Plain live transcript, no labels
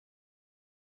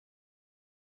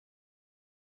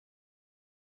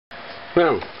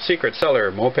Well, Secret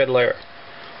Cellar, Moped Lair.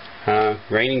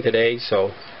 Raining today,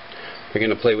 so we're going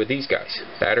to play with these guys,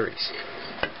 batteries.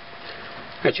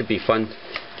 That should be fun.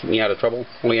 Keep me out of trouble.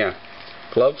 Oh yeah,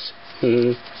 gloves.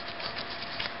 Gotta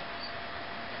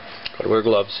wear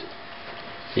gloves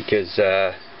because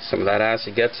some of that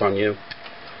acid gets on you.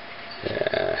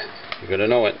 You're gonna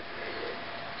know it.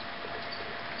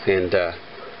 And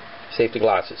safety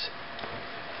glasses,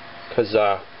 because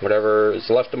whatever is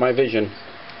left of my vision,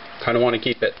 kind of want to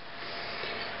keep it.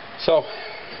 So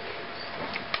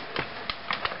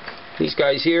these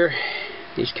guys here,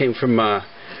 these came from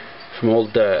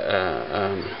old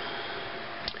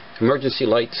emergency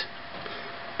lights.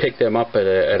 Picked them up at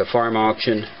a farm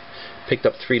auction. Picked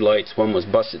up 3 lights. One was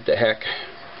busted to heck,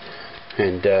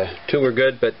 and 2 were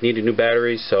good but needed new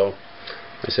batteries. So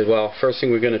I said, well, first thing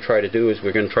we're going to try to do is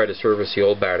we're going to try to service the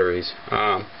old batteries.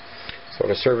 So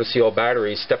to service the old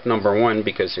batteries, step number 1,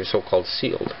 because they're so-called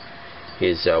sealed,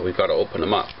 is we've got to open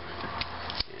them up.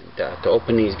 And to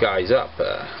open these guys up,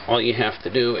 all you have to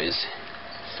do is,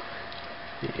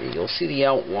 you'll see the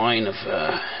outline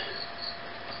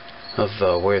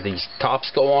of where these tops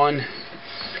go on,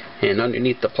 and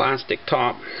underneath the plastic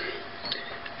top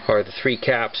are the 3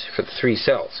 caps for the 3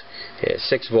 cells.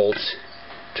 6 volts,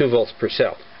 2 volts per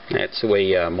cell. That's the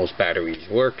way most batteries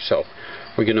work. So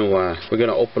we're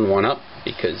gonna open one up,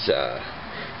 because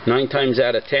 9 times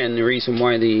out of 10 the reason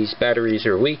why these batteries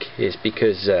are weak is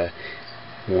because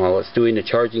while it's doing the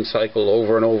charging cycle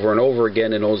over and over and over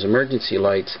again in those emergency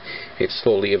lights, it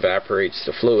slowly evaporates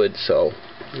the fluid. So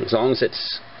as long as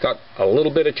it's got a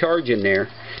little bit of charge in there,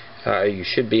 you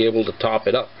should be able to top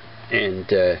it up and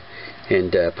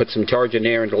put some charge in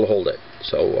there and it'll hold it.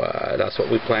 So that's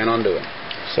what we plan on doing.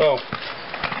 So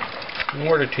in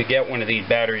order to get one of these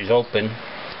batteries open,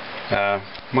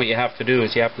 what you have to do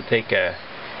is you have to take your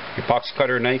box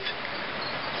cutter knife,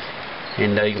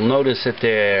 and you'll notice that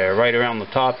right around the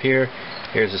top here,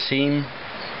 there's a seam,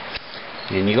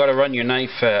 and you got to run your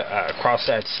knife across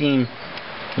that seam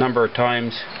a number of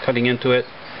times, cutting into it.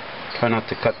 Try not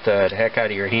to cut the heck out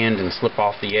of your hand and slip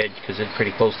off the edge, because it's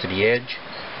pretty close to the edge.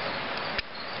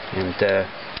 And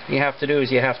what you have to do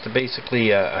is you have to basically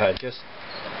just,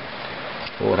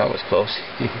 oh, that was close.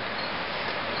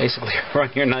 Basically run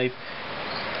your knife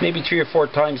maybe 3 or 4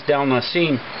 times down the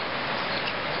seam,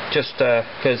 just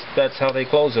because that's how they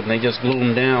close them. They just glue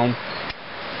them down,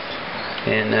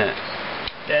 and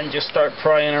then just start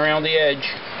prying around the edge,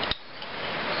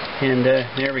 and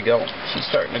there we go. She's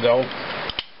starting to go.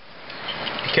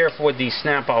 Be careful with these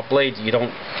snap-off blades. You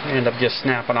don't end up just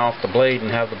snapping off the blade and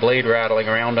have the blade rattling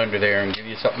around under there and give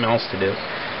you something else to do.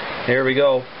 There we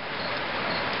go.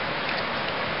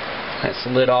 That's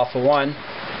the lid off of one.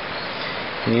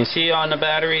 And you see on the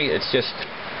battery, it's just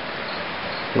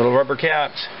little rubber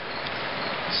caps.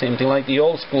 Same thing like the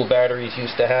old school batteries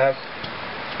used to have.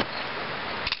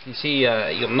 You see,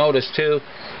 you'll notice too,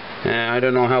 I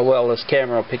don't know how well this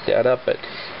camera will pick that up, but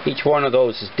each one of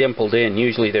those is dimpled in.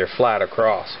 Usually they're flat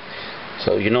across.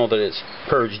 So you know that it's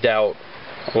purged out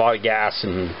a lot of gas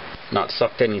and not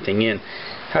sucked anything in.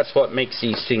 That's what makes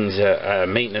these things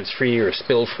maintenance free or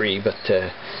spill free,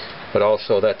 but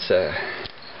also that's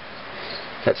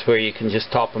where you can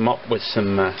just top them up with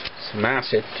some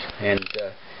acid,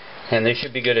 and they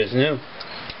should be good as new.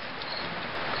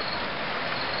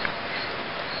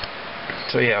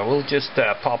 So yeah, we'll just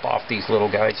pop off these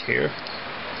little guys here.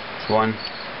 1,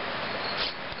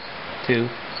 2,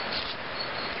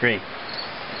 3.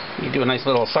 You do a nice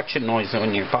little suction noise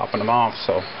when you're popping them off,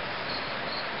 so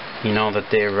you know that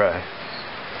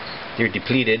they're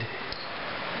depleted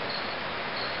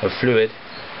of fluid.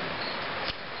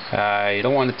 You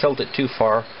don't want to tilt it too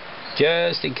far,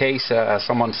 just in case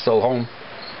someone's still home.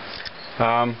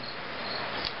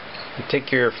 You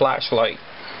take your flashlight,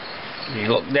 you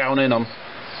look down in them,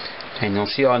 and you'll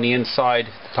see on the inside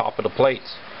the top of the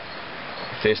plates.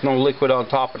 If there's no liquid on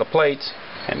top of the plates,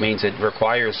 that means it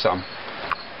requires some.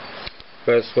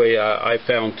 Best way I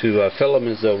found to fill them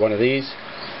is one of these.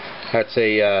 That's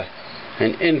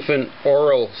an infant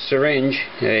oral syringe.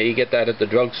 You get that at the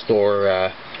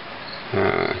drugstore,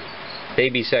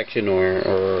 baby section,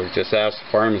 or just ask the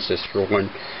pharmacist for one,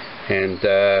 and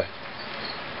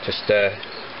just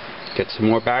get some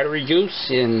more battery juice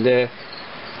and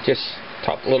just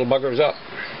top the little buggers up.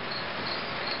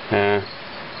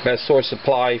 Best source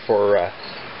supply for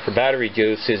battery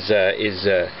juice is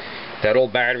that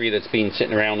old battery that's been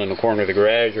sitting around in the corner of the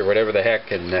garage or whatever the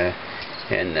heck, and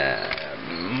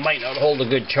might not hold a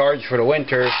good charge for the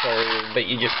winter, but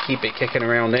you just keep it kicking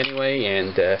around anyway,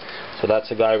 and so that's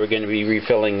the guy we're going to be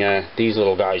refilling these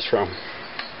little guys from.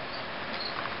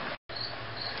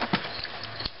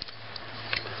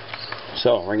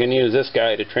 So we're going to use this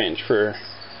guy to transfer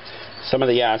some of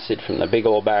the acid from the big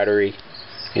old battery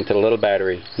into the little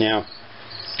battery. Now,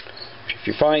 if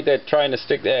you find that trying to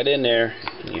stick that in there,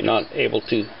 you're not able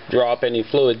to drop any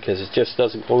fluid because it just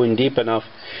doesn't go in deep enough,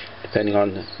 depending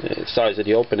on the size of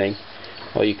the opening,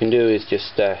 all you can do is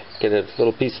just get a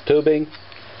little piece of tubing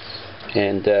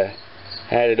and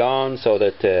add it on so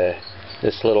that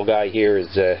this little guy here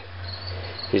is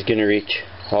going to reach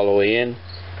all the way in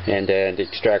and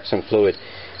extract some fluid.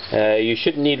 You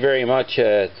shouldn't need very much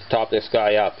to top this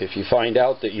guy up. If you find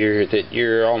out that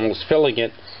you're almost filling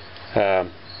it,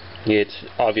 it's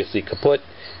obviously kaput,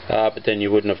 but then you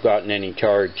wouldn't have gotten any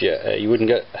charge. You wouldn't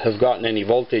have gotten any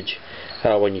voltage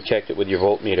when you checked it with your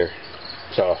voltmeter.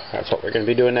 So that's what we're going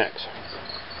to be doing next.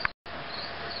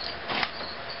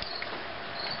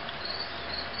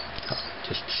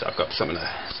 Just suck up some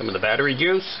of the battery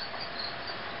juice.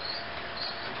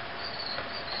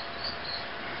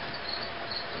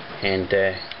 And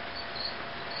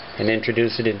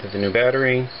introduce it into the new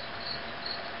battery.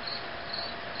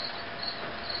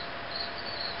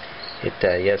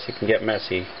 Yes, it can get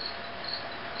messy.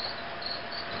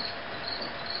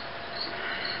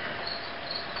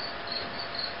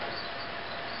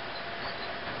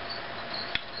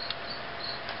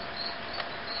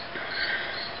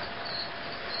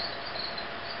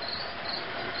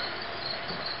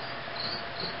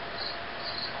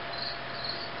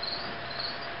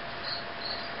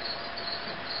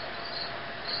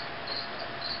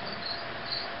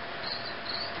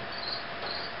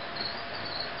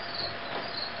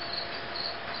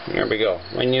 There we go.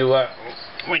 When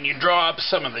you draw up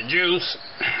some of the juice,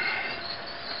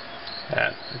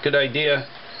 a good idea,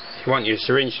 if you want your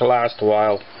syringe to last a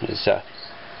while, is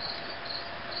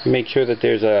make sure that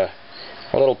there's a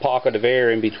little pocket of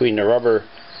air in between the rubber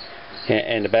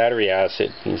and the battery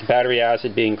acid. Because battery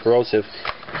acid being corrosive,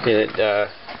 that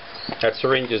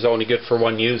syringe is only good for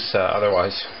one use.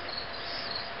 Otherwise,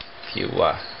 if you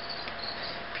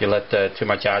let too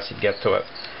much acid get to it.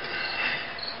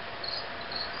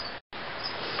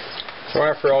 So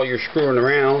after all your screwing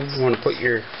around, you want to put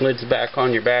your lids back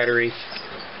on your battery,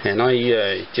 and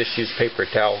I just use paper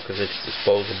towel because it's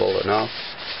disposable enough,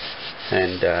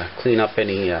 and clean up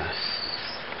any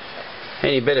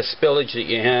bit of spillage that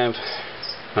you have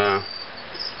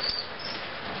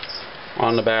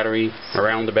on the battery,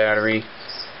 around the battery.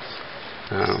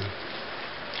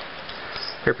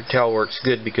 Paper towel works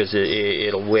good because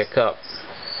it'll wick up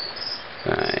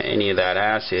any of that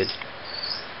acid.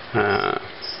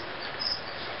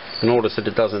 Notice that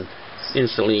it doesn't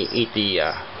instantly eat the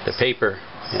paper,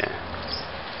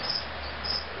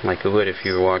 like it would if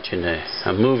you were watching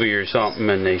a movie or something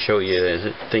and they show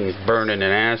you things burning in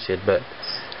acid. But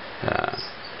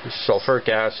sulfuric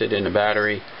acid in the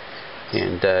battery,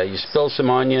 and you spill some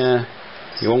on you,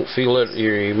 you won't feel it.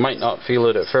 You might not feel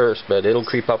it at first, but it'll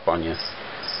creep up on you.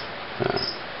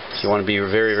 So you want to be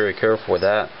very, very careful with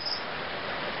that.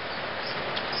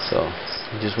 So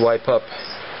you just wipe up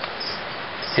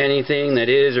anything that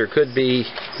is or could be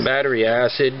battery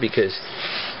acid, because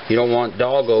you don't want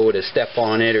Doggo to step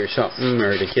on it or something,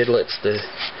 or the kidlets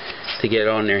to get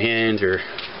on their hands or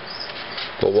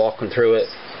go walking through it.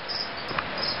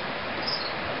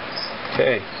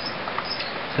 Okay,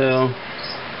 so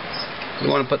you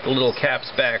want to put the little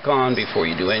caps back on before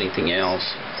you do anything else,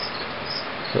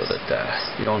 so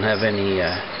that you don't have any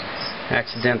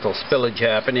accidental spillage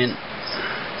happening.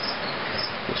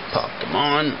 Just pop them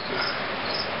on.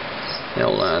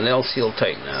 They'll seal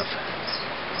tight enough.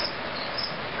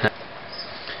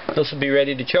 This will be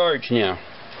ready to charge now.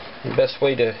 The best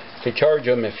way to charge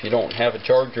them, if you don't have a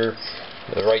charger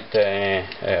with the right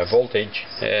voltage,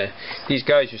 these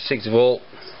guys are 6 volt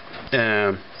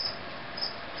and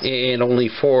only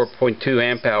 4.2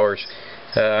 amp hours.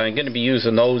 I'm going to be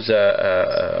using those for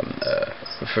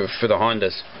the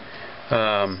Hondas.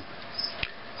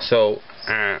 So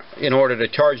in order to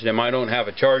charge them, I don't have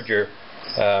a charger.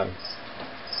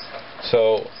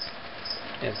 So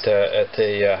at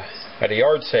a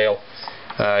yard sale,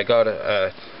 I got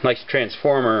a nice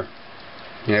transformer,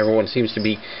 and everyone seems to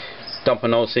be dumping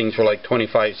those things for like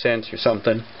 25 cents or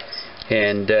something.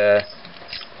 And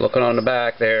looking on the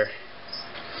back there,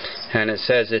 and it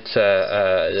says it's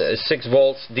 6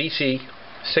 volts DC,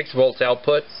 6 volts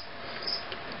output,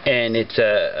 and it's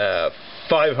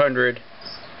 500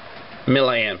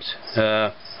 milliamps.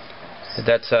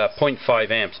 That's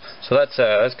 0.5 amps, so that's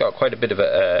got quite a bit of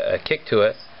a kick to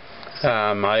it.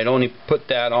 I'd only put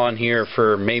that on here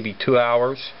for maybe 2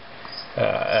 hours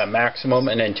maximum,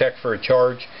 and then check for a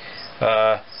charge.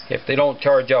 if they don't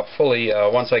charge up fully,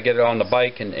 once I get it on the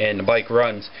bike and the bike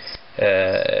runs,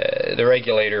 the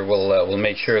regulator will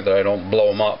make sure that I don't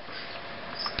blow them up.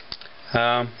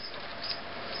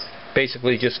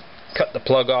 Basically just cut the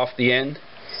plug off the end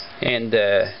and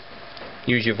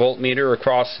use your voltmeter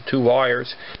across the 2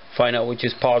 wires, find out which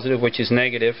is positive, which is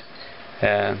negative.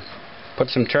 Put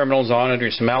some terminals on it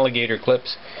or some alligator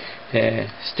clips,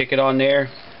 stick it on there,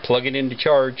 plug it into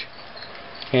charge,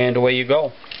 and away you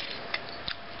go.